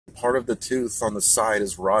part of the tooth on the side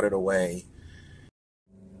is rotted away.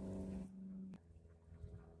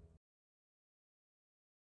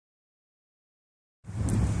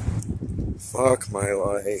 Fuck my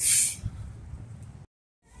life.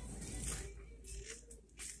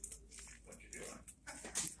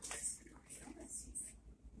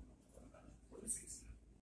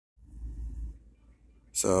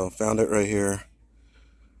 So, found it right here.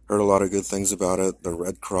 Heard a lot of good things about it. The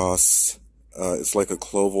Red Cross, it's like a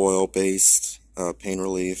clove oil based pain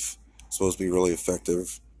relief. It's supposed to be really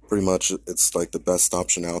effective. Pretty much it's like the best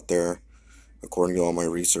option out there according to all my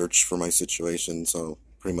research for my situation, so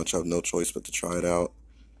pretty much have no choice but to try it out.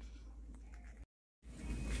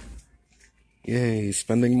 Yay,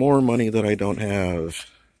 spending more money that I don't have.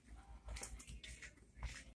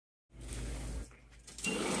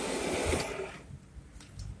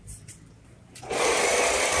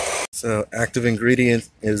 So, active ingredient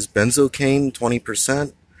is benzocaine,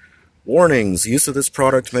 20%. Warnings, use of this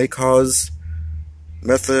product may cause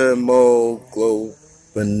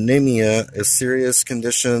methemoglobinemia, a serious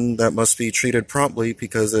condition that must be treated promptly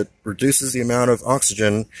because it reduces the amount of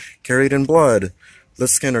oxygen carried in blood.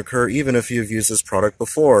 This can occur even if you've used this product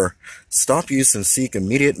before. Stop use and seek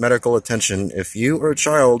immediate medical attention if you or a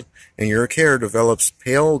child in your care develops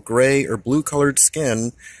pale, gray, or blue-colored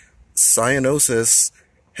skin, cyanosis,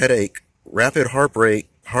 headache, rapid heart rate,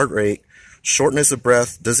 shortness of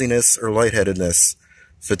breath, dizziness, or lightheadedness,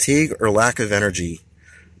 fatigue, or lack of energy.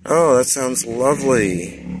 Oh, that sounds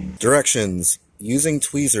lovely. Directions. Using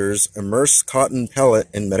tweezers, immerse cotton pellet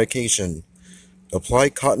in medication. Apply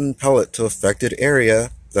cotton pellet to affected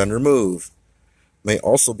area, then remove. May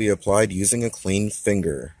also be applied using a clean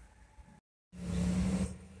finger.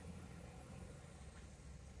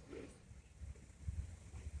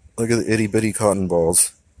 Look at the itty bitty cotton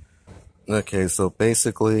balls. Okay, so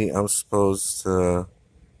basically I'm supposed to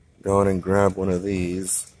go in and grab one of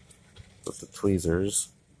these with the tweezers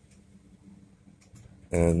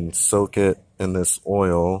and soak it in this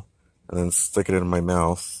oil and then stick it in my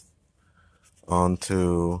mouth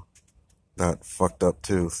onto that fucked up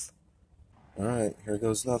tooth. Alright, here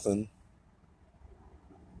goes nothing.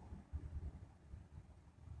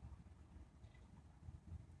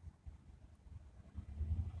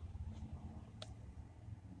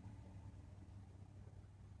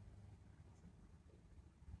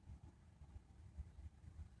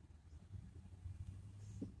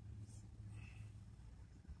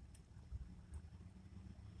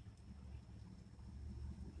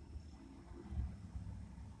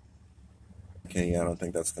 Okay, yeah, I don't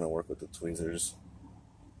think that's gonna work with the tweezers.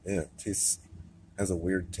 Yeah, it has a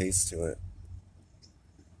weird taste to it.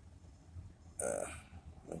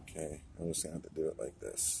 Okay, I'm just gonna have to do it like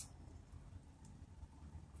this.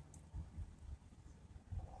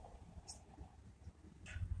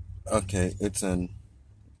 Okay, it's in.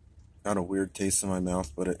 Got a weird taste in my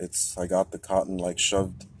mouth, but I got the cotton like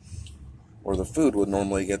shoved where the food would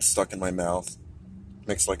normally get stuck in my mouth.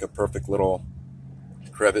 Makes like a perfect little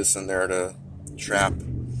crevice in there to trap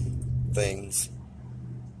things.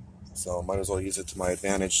 So might as well use it to my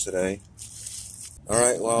advantage today.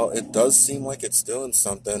 Alright, well, it does seem like it's doing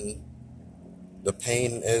something. The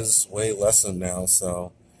pain is way lessened now,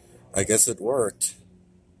 so I guess it worked.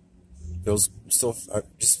 Feels still, I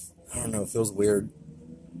don't know, it feels weird.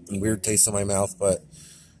 Weird taste in my mouth, but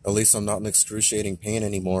at least I'm not in excruciating pain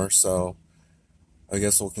anymore, so I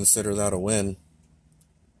guess we'll consider that a win.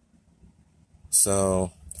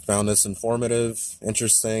 So, found this informative,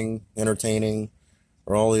 interesting, entertaining,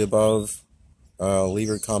 or all the above. Leave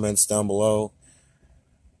your comments down below,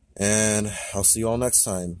 and I'll see you all next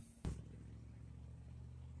time.